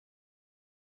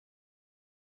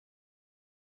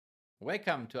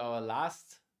Welcome to our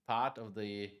last part of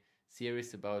the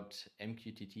series about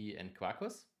MQTT and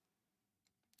Quarkus.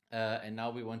 And now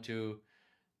we want to,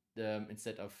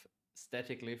 instead of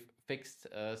statically fixed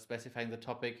specifying the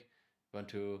topic, we want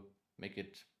to make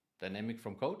it dynamic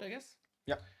from code, I guess.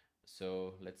 Yeah.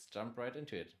 So let's jump right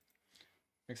into it.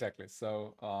 Exactly.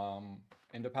 So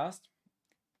in the past,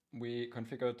 we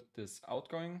configured this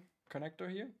outgoing connector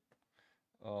here.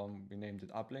 We named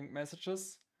it uplink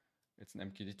messages. It's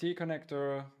an MQTT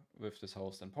connector with this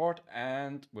host and port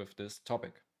and with this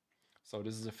topic. So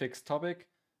this is a fixed topic,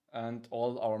 and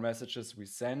all our messages we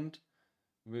send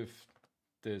with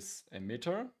this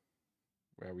emitter,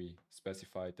 where we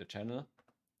specified the channel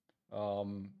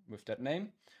with that name,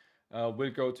 will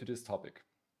go to this topic.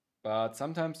 But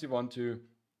sometimes you want to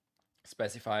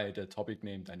specify the topic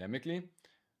name dynamically.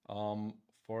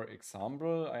 For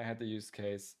example, I had the use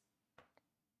case,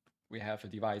 we have a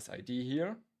device ID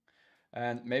here,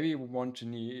 and maybe we want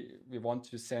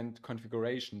to send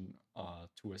configuration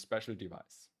to a special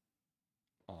device.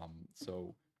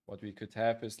 So what we could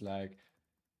have is like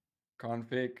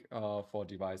config for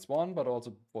device 1, but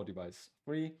also for device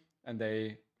 3, and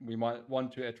we might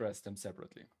want to address them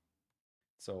separately.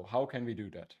 So how can we do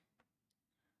that?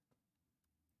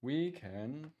 We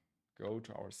can go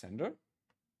to our sender.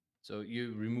 So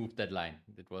you removed that line.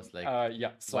 It was like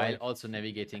yeah, while also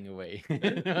navigating away.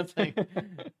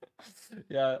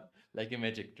 Yeah, like a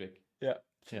magic trick. Yeah.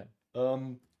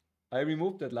 I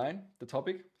removed that line, the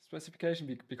topic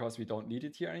specification, because we don't need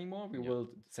it here anymore. We will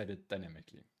set it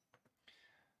dynamically.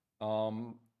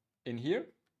 In here,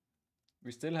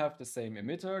 we still have the same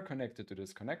emitter connected to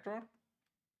this connector.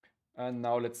 And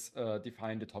now let's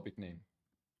define the topic name.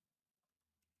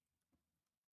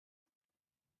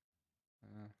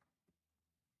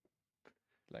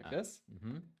 Like this.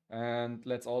 And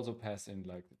let's also pass in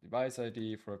like the device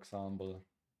ID, for example.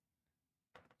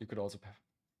 You could also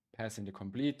pass in the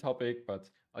complete topic, but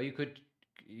you could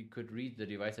read the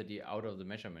device ID out of the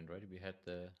measurement, right? We had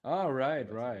the right.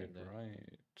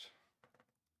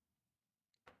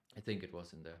 I think it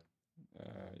was in there.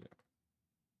 Yeah.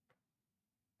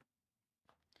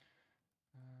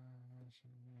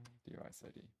 Device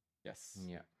ID. Yes.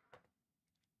 Yeah.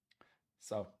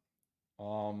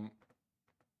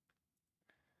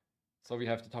 So we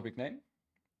have the topic name,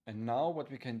 and now what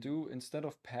we can do, instead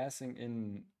of passing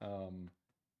in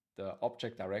the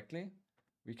object directly,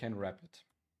 we can wrap it.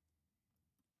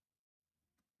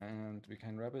 And we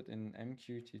can wrap it in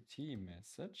MQTT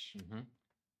message.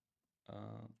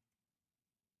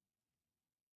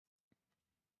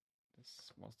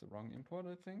 This was the wrong import,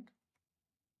 I think.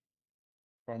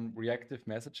 From reactive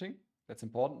messaging. That's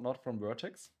important, not from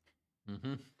Vertex.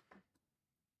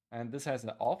 And this has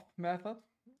an auth method.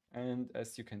 And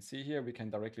as you can see here, we can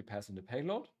directly pass in the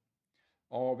payload,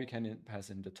 or we can pass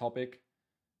in the topic,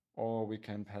 or we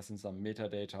can pass in some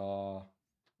metadata,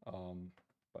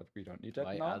 but we don't need that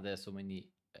now. Why are there so many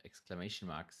exclamation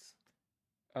marks?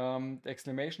 The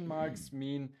exclamation marks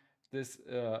mean this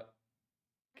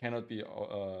cannot be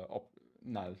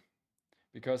null,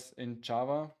 because in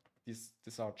Java, these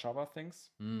are Java things.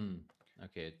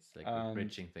 Okay, it's like a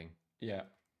bridging thing. Yeah,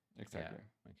 exactly.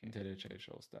 Yeah, okay. IntelliJ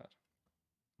shows that.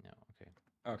 Yeah, okay.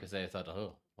 Because I thought,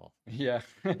 oh, well. Yeah.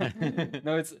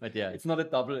 No, it's not a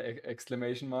double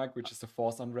exclamation mark, which is a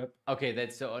force unwrap. Okay,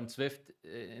 that's so on Swift.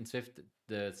 In Swift,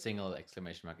 the single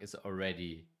exclamation mark is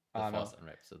already the force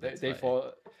unwrap. So that's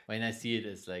when I see it,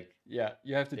 it's like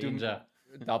you have to danger.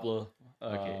 Do double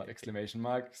exclamation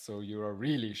mark, so you are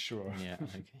really sure. Yeah.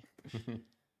 Okay.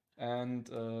 And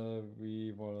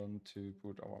we want to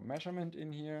put our measurement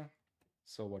in here.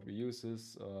 So what we use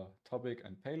is topic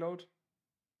and payload.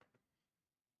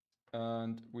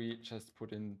 And we just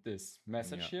put in this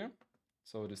message here.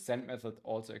 So the send method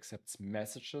also accepts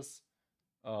messages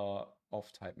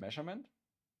of type measurement.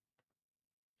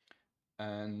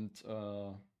 And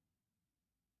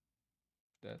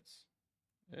that's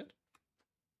it.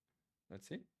 Let's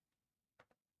see.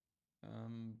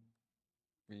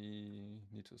 We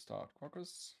need to start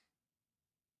Quarkus.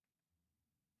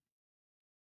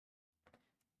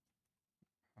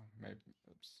 Maybe,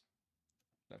 oops.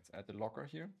 Let's add the logger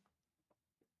here.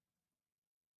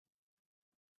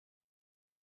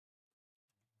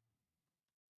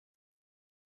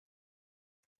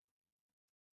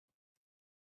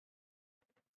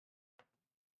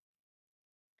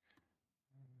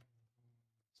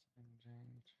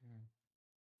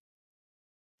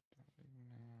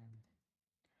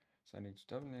 Sending to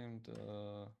double named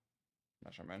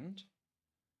measurement.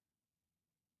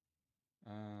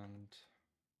 And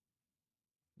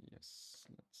yes,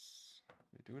 let's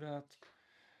redo that.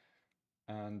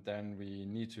 And then we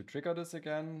need to trigger this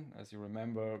again. As you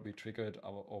remember, we triggered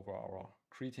over our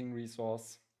greeting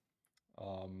resource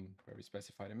where we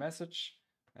specify the message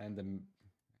and the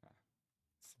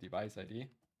device ID.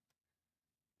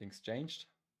 Things changed.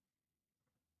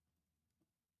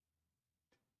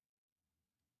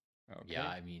 Okay. Yeah,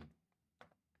 I mean.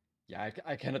 Yeah,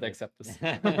 I cannot accept this.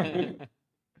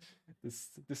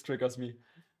 This triggers me.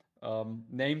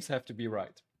 Names have to be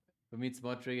right. For me, it's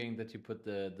more triggering that you put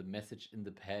the message in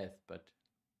the path, but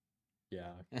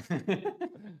yeah,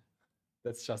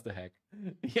 that's just a hack.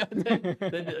 Yeah,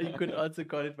 then you could also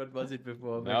call it. What was it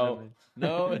before? No,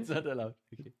 no, it's not allowed.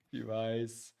 Okay.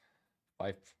 Device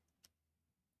 5.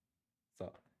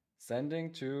 So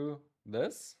sending to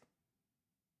this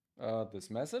this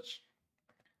message,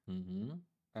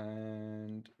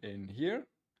 and in here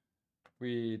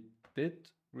we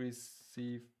did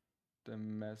receive the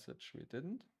message. We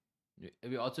didn't.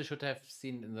 We also should have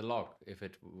seen in the log if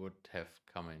it would have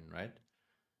come in, right?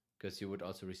 Because you would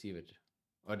also receive it.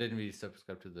 Or didn't we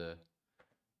subscribe to the...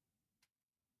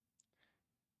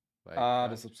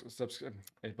 the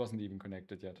it wasn't even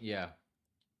connected yet. Yeah.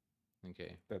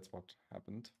 Okay. That's what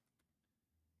happened.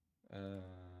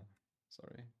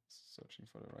 Sorry, searching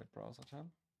for the right browser tab.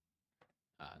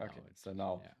 Okay, so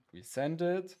now we send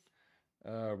it.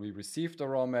 We received the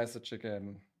raw message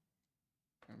again.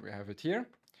 And we have it here.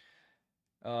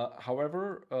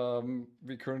 However,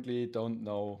 we currently don't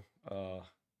know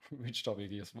which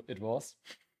topic it was.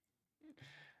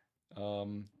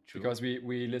 Because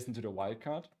we listened to the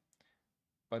wildcard,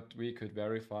 but we could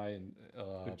verify.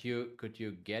 Could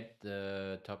you get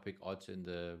the topic also in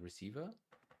the receiver?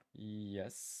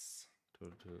 Yes.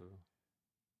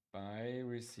 By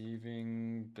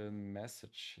receiving the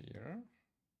message here.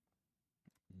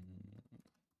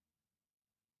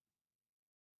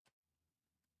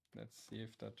 Let's see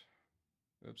if that.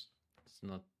 Oops. It's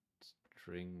not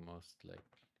string most likely.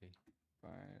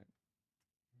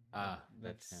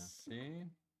 Let's see.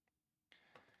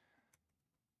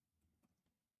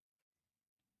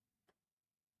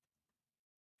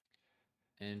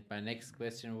 And my next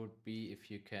question would be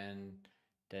if you can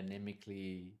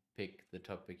dynamically pick the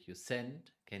topic you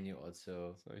send. Can you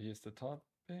also... So here's the topic.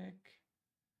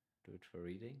 Do it for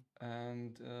reading.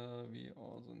 And we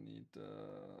also need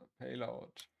the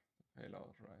payload.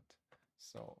 Payload, right?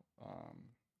 So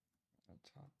a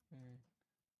topic,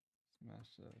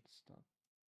 message,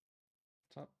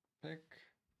 topic,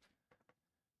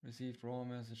 received raw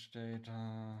message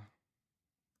data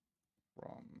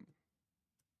from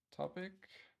topic.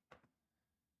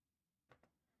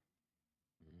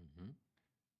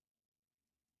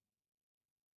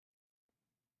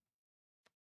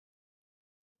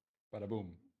 Bada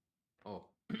boom. Oh.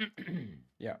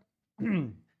 Yeah.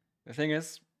 The thing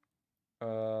is,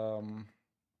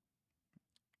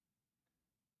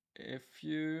 if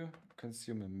you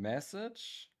consume a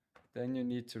message, then you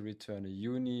need to return a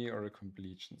uni or a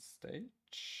completion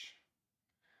stage.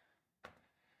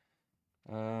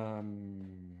 So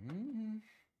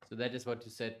that is what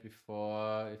you said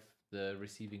before. If the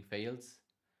receiving fails,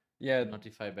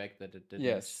 notify back that it didn't.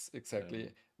 Yes,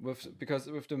 exactly. Because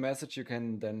with the message you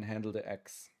can then handle the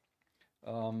X.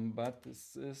 But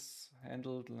this is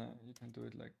handled. You can do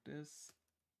it like this.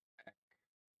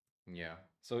 Yeah.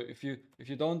 So if you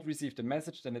don't receive the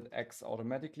message, then it acts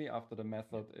automatically after the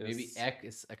method is. Maybe act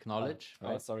is acknowledge.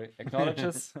 Right? Sorry,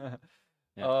 acknowledges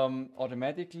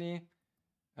automatically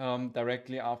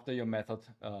directly after your method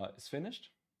is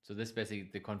finished. So this is basically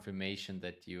the confirmation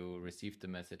that you received the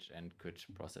message and could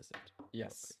process it.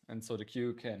 Yes, and so the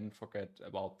queue can forget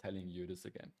about telling you this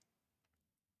again.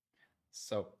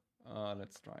 So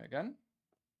let's try again.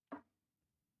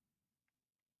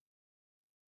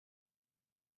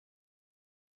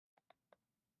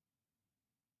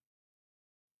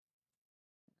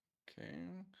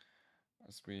 Okay,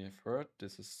 as we have heard,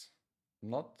 this is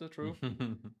not the truth.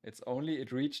 It's only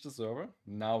it reached the server.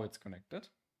 Now it's connected.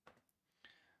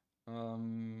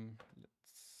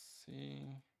 Let's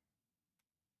see.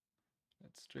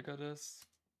 Let's trigger this.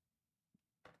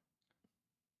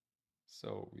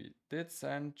 So we did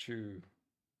send to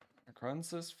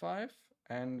Quarkus 5,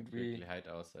 and we hide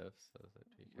ourselves so that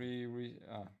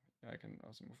I can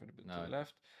also move it a bit to the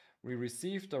left. We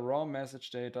received the raw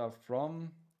message data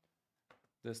from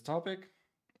this topic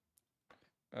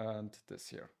and this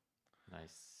here.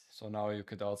 Nice. So now you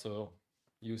could also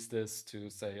use this to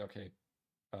say, okay,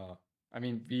 I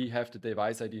mean, we have the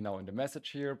device ID now in the message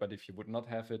here, but if you would not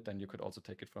have it, then you could also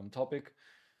take it from topic.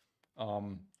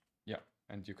 Yeah,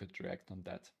 and you could react on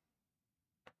that.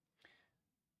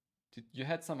 You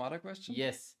had some other questions?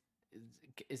 Yes.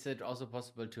 Is it also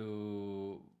possible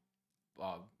to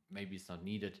maybe it's not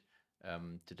needed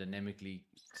to dynamically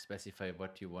specify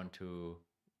what you want to,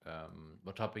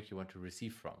 what topic you want to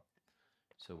receive from.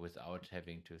 So without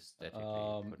having to statically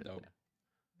put it no. there.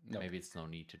 No. Maybe it's no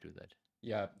need to do that.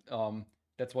 Yeah,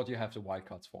 that's what you have the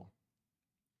wildcards for.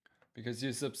 Because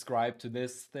you subscribe to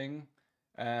this thing,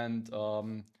 and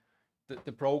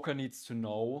the broker needs to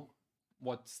know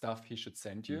what stuff he should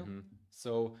send you.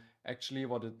 So actually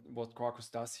what Quarkus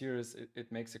does here is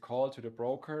it makes a call to the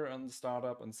broker and the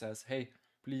startup and says, hey,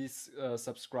 please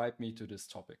subscribe me to this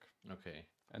topic. Okay.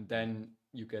 And then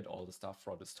you get all the stuff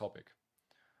for this topic.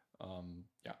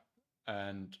 Yeah.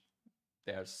 And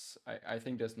I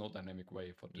think there's no dynamic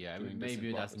way for doing this. Maybe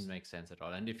it doesn't make sense at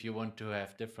all. And if you want to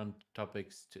have different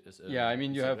topics to I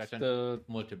mean, you have the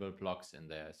multiple blocks in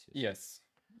there. Yes,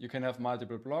 you can have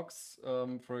multiple blocks.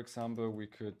 For example, we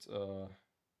could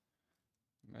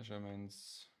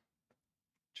measurements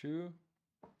 2.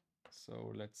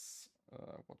 So let's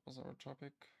what was our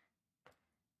topic?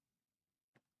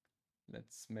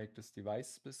 Let's make this device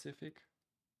specific.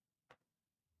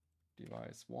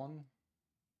 Device 1,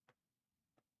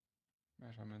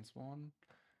 measurements 1,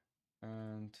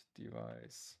 and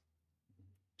device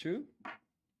 2,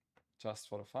 just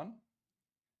for the fun.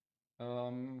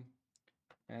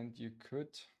 And you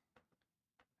could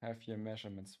have here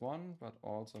measurements 1, but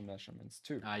also measurements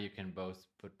 2. You can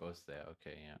put both there.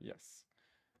 Okay, yeah. Yes.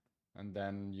 And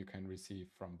then you can receive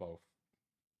from both.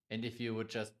 And if you would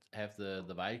just have the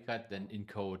wildcard, then in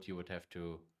code you would have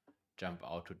to jump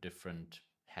out to different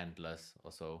handlers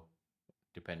also,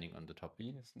 depending on the topic.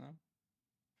 Venus now.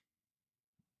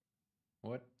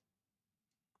 What?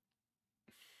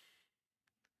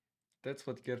 That's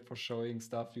what you get for showing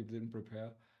stuff you didn't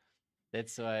prepare.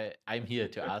 That's why I'm here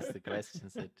to ask the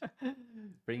questions that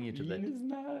bring you to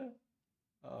that.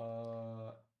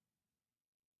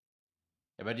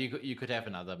 Yeah, but you could have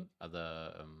another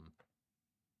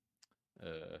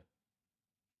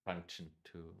function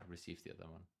to receive the other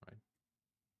one, right?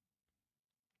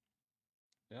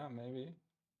 Yeah, maybe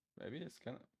it's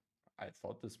kind of. I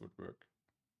thought this would work.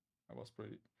 I was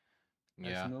pretty. Yeah.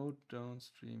 There's no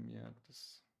downstream yet.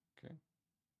 This okay.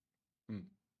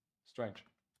 Strange.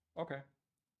 Okay.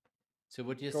 So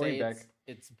would you say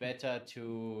it's better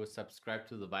to subscribe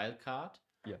to the wildcard?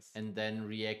 Yes. And then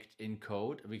react in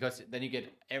code, because then you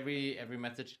get every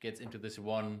message gets into this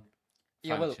one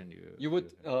function. You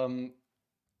would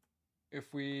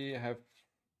if we have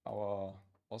our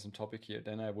awesome topic here,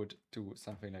 then I would do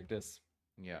something like this.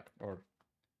 Yeah. Or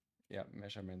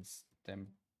measurements them,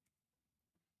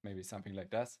 maybe something like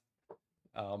that.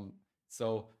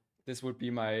 So this would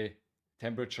be my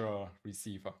temperature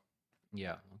receiver.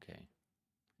 Yeah. Okay.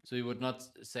 So you would not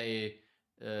say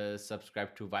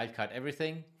subscribe to wildcard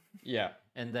everything. Yeah.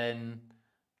 And then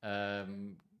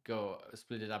go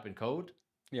split it up in code.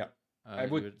 Yeah. I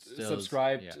would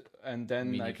subscribe, and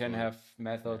then I can have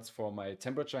methods for my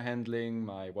temperature handling,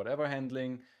 my whatever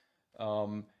handling.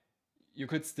 You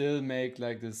could still make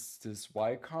like this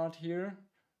wildcard here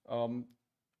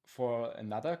for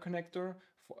another connector,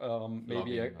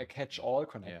 maybe a catch-all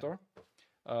connector,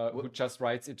 who just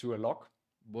writes it to a log.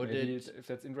 Would maybe it if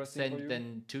that's interesting send for you.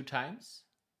 Then 2 times?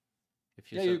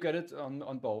 If you get it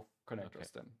on both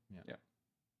connectors then. Yeah.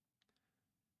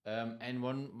 And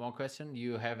one more question.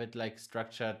 You have it like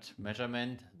structured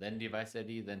measurement, then device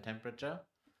ID, then temperature.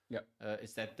 Yeah.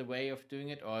 Is that the way of doing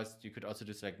it? Or you could also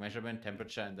do like measurement,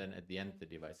 temperature, and then at the end, the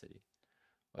device ID?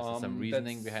 Was there some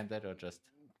reasoning behind that, or just?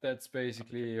 That's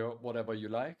basically whatever you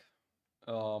like.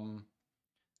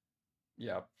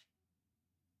 Yeah.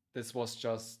 This was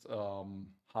just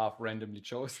half randomly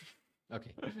chosen.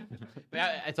 Okay.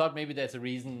 I thought maybe there's a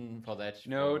reason for that.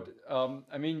 No,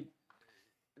 I mean,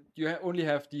 you only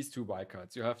have these 2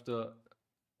 wildcards. You have the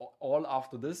all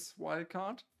after this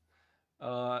wildcard,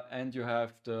 and you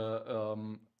have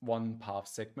the 1 path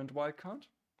segment wildcard,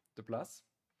 the plus.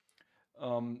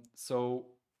 So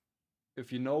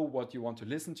if you know what you want to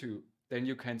listen to, then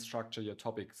you can structure your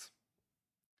topics.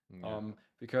 Yeah.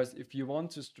 Because if you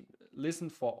want to listen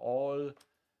for all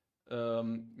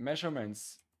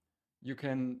measurements, you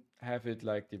can have it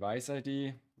like device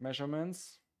ID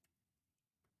measurements.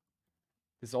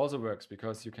 This also works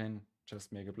because you can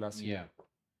just make a plus here.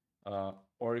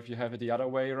 Or if you have it the other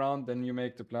way around, then you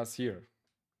make the plus here.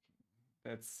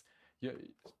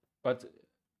 But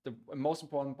the most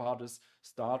important part is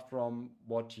start from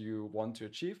what you want to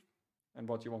achieve and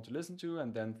what you want to listen to,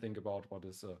 and then think about what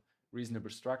is a reasonable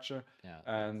structure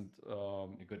and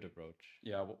a good approach.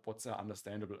 Yeah, what's an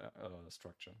understandable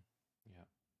structure. Yeah.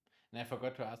 And I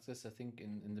forgot to ask this, I think,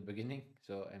 in the beginning,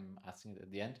 so I'm asking it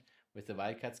at the end. with the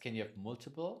wildcards, can you have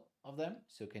multiple of them?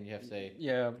 So can you have, say,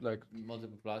 like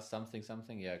multiple plus something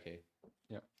something? Yeah, okay.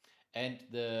 Yeah. And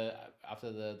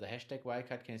after the hashtag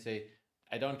wildcard, can you say,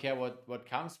 I don't care what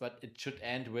comes, but it should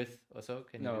end with also?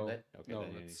 Can you do that? Okay, no,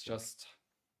 it's just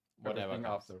whatever comes.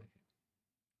 After.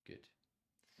 Good.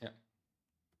 Yeah.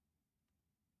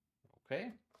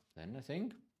 Okay, then I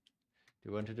think, do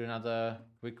you want to do another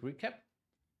quick recap?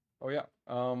 Oh yeah.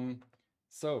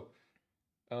 So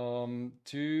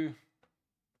to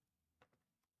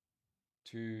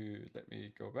let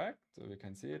me go back so we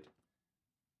can see it.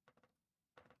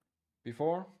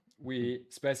 Before we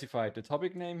specified the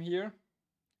topic name here.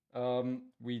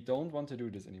 We don't want to do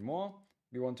this anymore.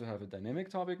 We want to have a dynamic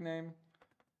topic name.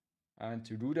 And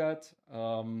to do that,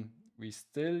 we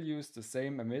still use the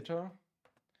same emitter,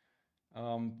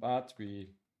 but we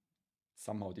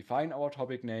somehow define our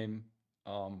topic name.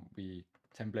 We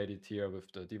template it here with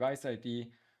the device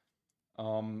ID.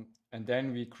 And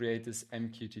then we create this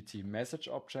MQTT message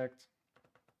object.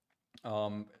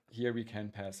 Here we can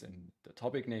pass in the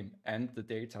topic name and the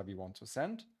data we want to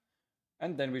send.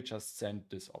 And then we just send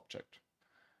this object.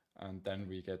 And then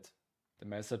we get the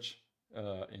message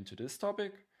into this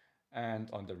topic.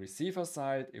 And on the receiver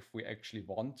side, if we actually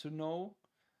want to know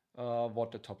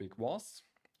what the topic was,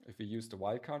 if we use the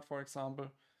wildcard, for example,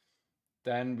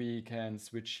 then we can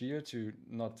switch here to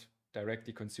not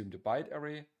directly consume the byte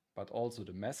array, but also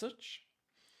the message.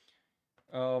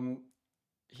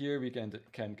 Here we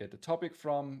can get the topic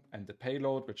from and the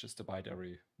payload, which is the byte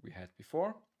array we had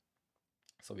before.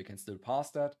 So we can still pass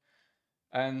that.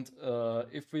 And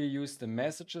if we use the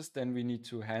messages, then we need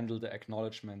to handle the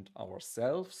acknowledgement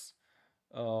ourselves.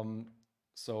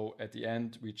 So at the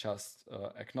end, we just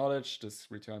acknowledge this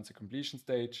returns a completion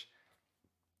stage.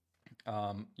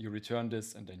 You return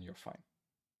this and then you're fine.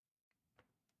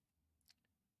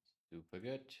 Super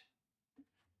good.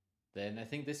 Then I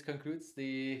think this concludes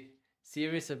the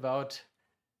series about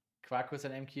Quarkus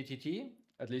and MQTT.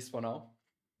 At least for now.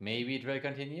 Maybe it will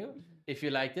continue. If you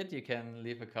liked it, you can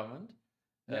leave a comment.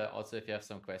 Yeah. Also, if you have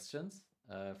some questions,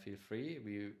 feel free.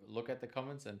 We look at the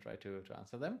comments and try to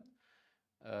answer them.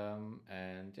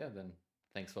 And yeah, then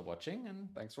thanks for watching. And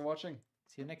thanks for watching.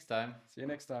 See you next time. See you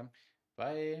next time.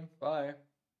 Bye. Bye.